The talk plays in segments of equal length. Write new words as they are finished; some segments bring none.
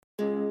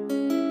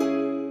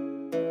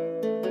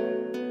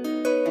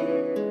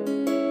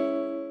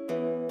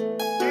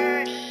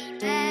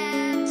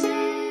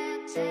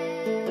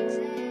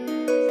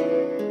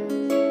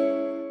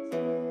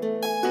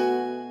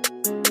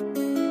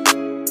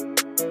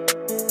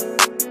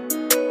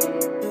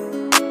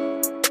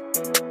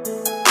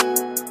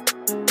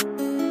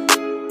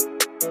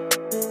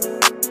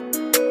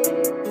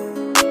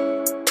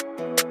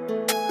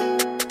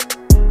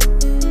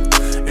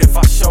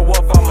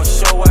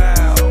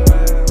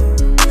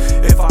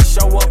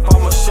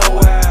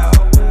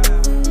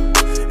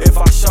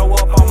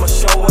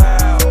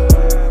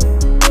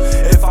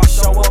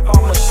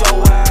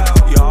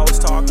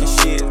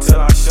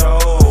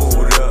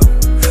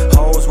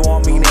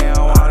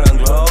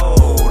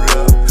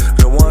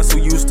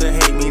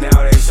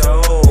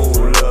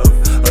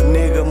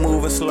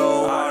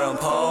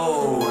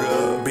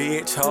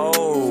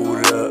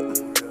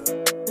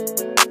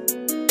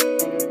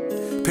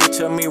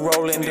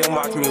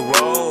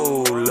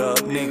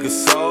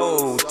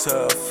so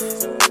tough.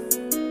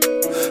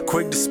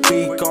 Quick to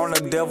speak on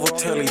the devil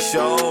till he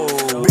shows.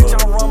 Bitch,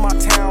 I run my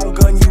town,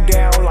 gun you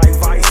down like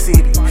Vice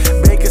City.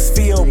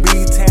 Bakersfield,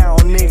 B-Town,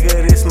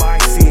 nigga, this my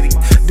city.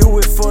 Do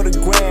it for the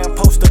gram,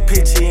 post a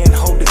picture and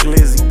hold the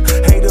glizzy.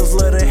 Haters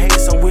love to hate,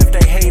 so if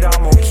they hate,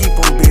 I'm gon' keep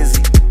them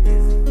busy.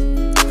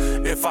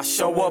 If I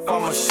show up,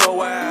 I'ma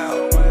show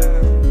out.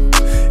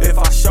 If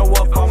I show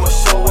up, I'ma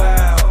show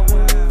out.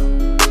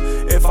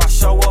 If I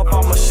show up,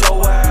 I'ma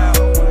show out.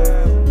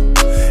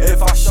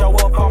 If I show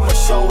up, I'ma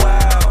show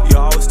out. You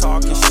always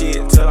talking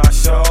shit till I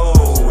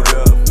showed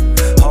up.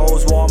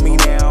 Hoes want me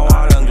now,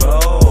 I done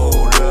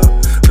glowed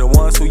up. The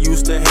ones who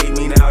used to hate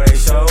me, now they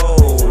show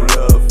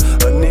love.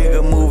 A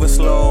nigga moving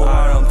slow,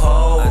 I done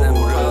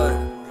pulled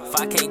up. If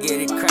I can't get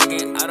it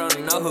crackin', I don't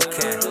know who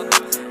can.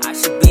 I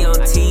should be on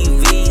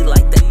TV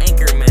like the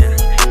anchor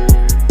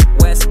man.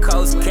 West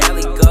Coast,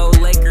 Cali, go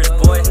Lakers,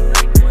 boy.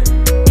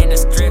 In the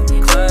strip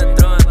club,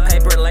 throwing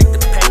paper like the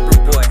paper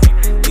boy.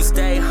 You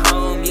stay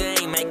home, you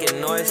ain't making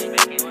noise.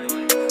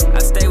 I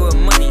stay with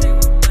money,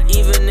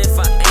 even if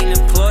I ain't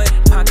employed.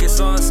 Pockets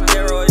on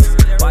steroids,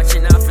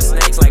 watching out for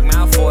snakes like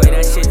Malfoy.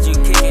 That shit you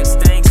kicking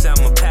stinks,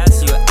 I'ma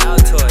pass you an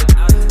Altoid.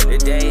 The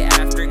day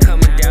after,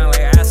 coming down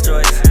like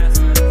asteroids.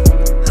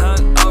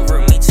 Hung over,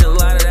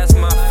 michelada, that's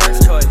my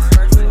first choice.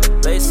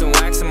 Laid some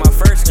wax in my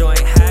first joint,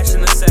 hash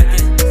in a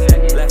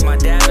second. Left my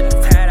dad with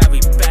the pad, I'll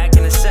be back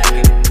in a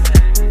second.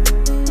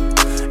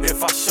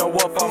 If I show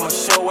up, I'ma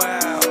show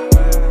out.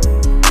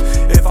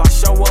 If I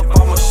show up,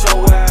 I'ma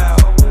show out.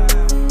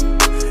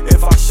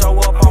 If I show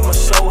up, I'ma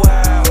show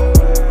out.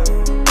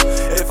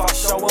 If I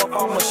show up,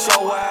 I'ma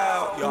show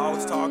out. You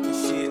always talking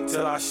shit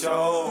till I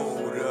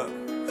showed up.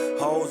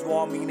 Hoes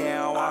want me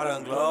now, I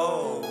done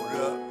glowed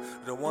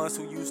up. The ones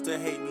who used to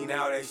hate me,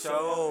 now they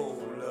show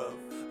love.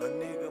 A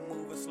nigga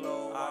moving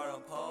slow, I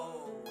done pulled.